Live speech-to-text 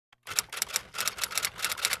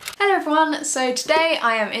Hello everyone, so today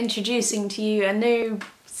I am introducing to you a new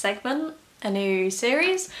segment, a new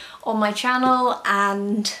series on my channel,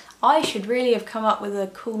 and I should really have come up with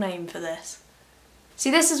a cool name for this.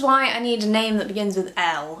 See, this is why I need a name that begins with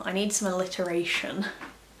L. I need some alliteration.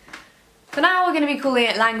 For now we're going to be calling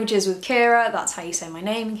it Languages with Ciara, that's how you say my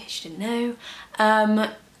name in case you didn't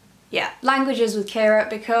know. Yeah, Languages with Ciara,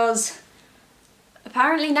 because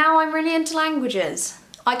apparently now I'm really into languages.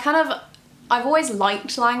 I've always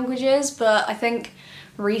liked languages, but I think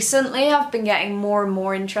recently I've been getting more and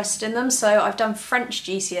more interested in them. So I've done French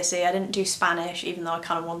GCSE, I didn't do Spanish, even though I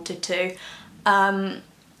kind of wanted to. And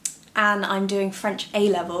I'm doing French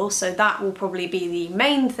A-level, so that will probably be the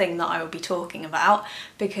main thing that I will be talking about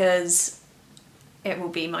because it will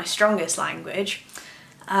be my strongest language.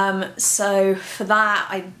 So for that,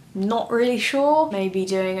 I'm not really sure. Maybe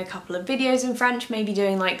doing a couple of videos in French, maybe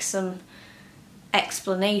doing like some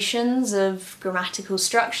explanations of grammatical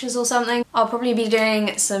structures or something. I'll probably be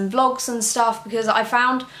doing some vlogs and stuff because I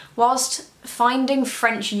found whilst finding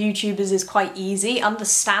French YouTubers is quite easy,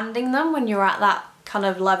 understanding them when you're at that kind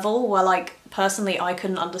of level where, like, personally I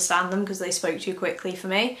couldn't understand them because they spoke too quickly for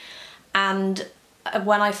me, and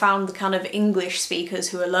when I found the kind of English speakers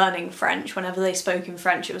who are learning French, whenever they spoke in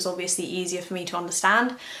French it was obviously easier for me to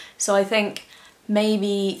understand. So I think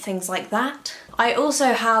maybe things like that. I also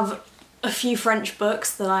have a few French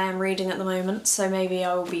books that I am reading at the moment, so maybe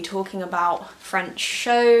I will be talking about French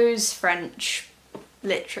shows, French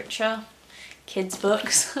literature, kids'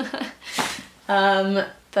 books. But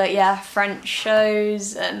yeah, French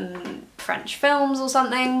shows and French films or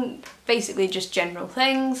something, basically just general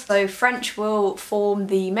things. So French will form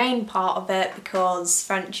the main part of it because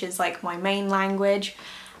French is like my main language.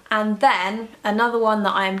 And then another one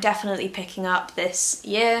that I am definitely picking up this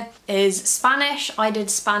year is Spanish. I did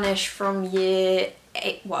Spanish from year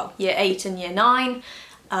 8 and year 9.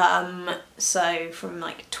 So from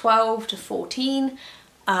like 12 to 14.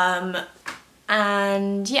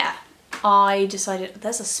 And yeah, I decided,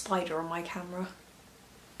 there's a spider on my camera.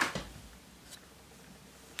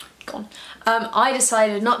 Gone. I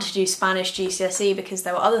decided not to do Spanish GCSE because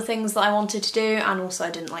there were other things that I wanted to do, and also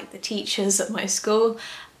I didn't like the teachers at my school.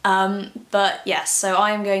 But yes, so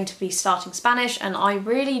I am going to be starting Spanish, and I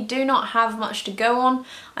really do not have much to go on.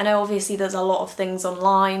 I know obviously there's a lot of things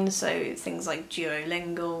online, so things like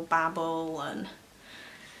Duolingo, Babbel, and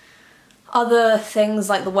other things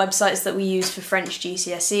like the websites that we use for French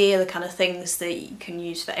GCSE are the kind of things that you can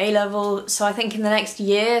use for A-level. So I think in the next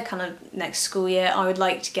year, kind of next school year, I would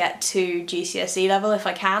like to get to GCSE level if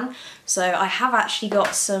I can. So I have actually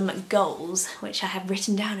got some goals, which I have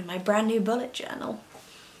written down in my brand new bullet journal.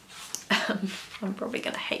 I'm probably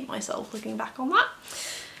going to hate myself looking back on that.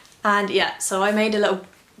 And yeah, so I made a little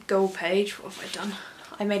goal page. What have I done?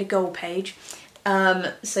 I made a goal page.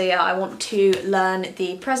 So yeah, I want to learn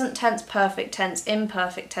the present tense, perfect tense,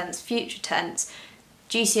 imperfect tense, future tense,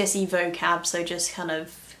 GCSE vocab, so just kind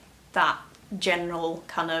of that general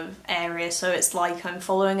kind of area, so it's like I'm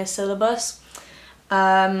following a syllabus.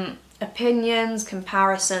 Opinions,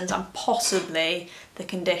 comparisons, and possibly the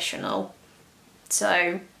conditional.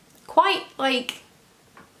 So quite like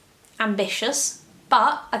ambitious,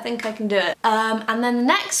 but I think I can do it. And then the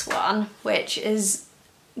next one, which is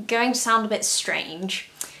going to sound a bit strange,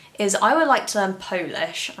 is I would like to learn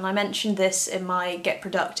Polish, and I mentioned this in my Get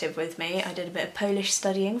Productive with me. I did a bit of Polish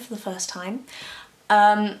studying for the first time.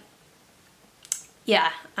 Yeah,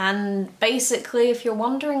 and basically if you're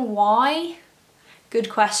wondering why, good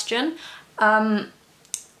question. I'd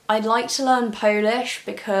like to learn Polish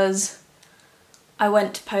because I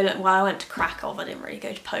went to Poland, well I went to Krakow, I didn't really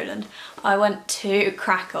go to Poland. I went to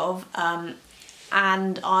Krakow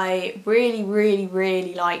and I really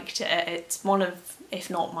liked it. It's one of, if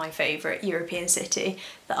not my favourite European city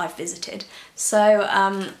that I've visited. So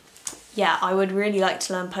yeah, I would really like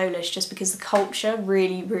to learn Polish just because the culture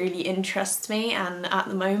really interests me, and at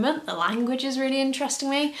the moment the language is really interesting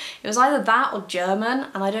me. It was either that or German,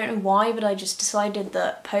 and I don't know why, but I just decided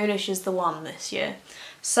that Polish is the one this year.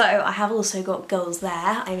 So I have also got goals there.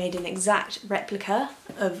 I made an exact replica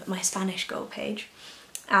of my Spanish goal page.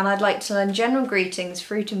 And I'd like to learn general greetings,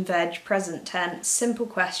 fruit and veg, present tense, simple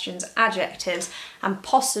questions, adjectives, and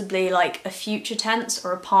possibly like a future tense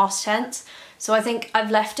or a past tense. So I think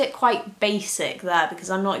I've left it quite basic there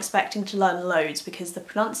because I'm not expecting to learn loads because the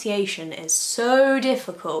pronunciation is so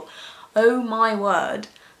difficult. Oh my word.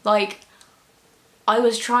 Like, I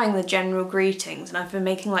was trying the general greetings and I've been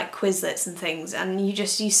making like Quizlets and things, and you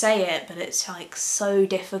say it, but it's like so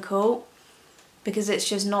difficult because it's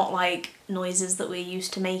just not like noises that we're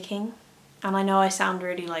used to making. And I know I sound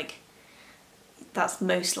really like, that's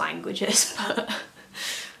most languages, but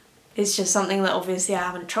It's just something that obviously I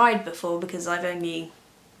haven't tried before because I've only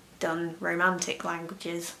done Romantic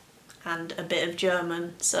languages and a bit of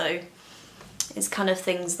German, so it's kind of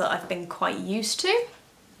things that I've been quite used to.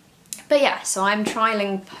 But yeah, so I'm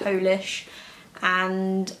trialling Polish,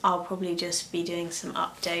 and I'll probably just be doing some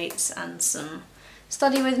updates and some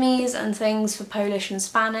study with me's and things for Polish and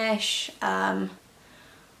Spanish.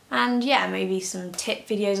 And yeah, maybe some tip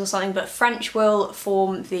videos or something, but French will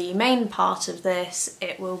form the main part of this.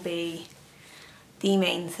 It will be the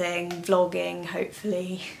main thing, vlogging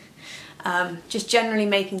hopefully. Just generally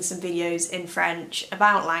making some videos in French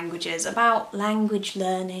about languages, about language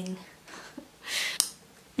learning.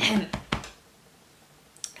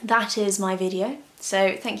 That is my video,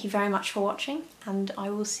 so thank you very much for watching, and I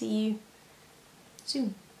will see you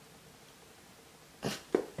soon.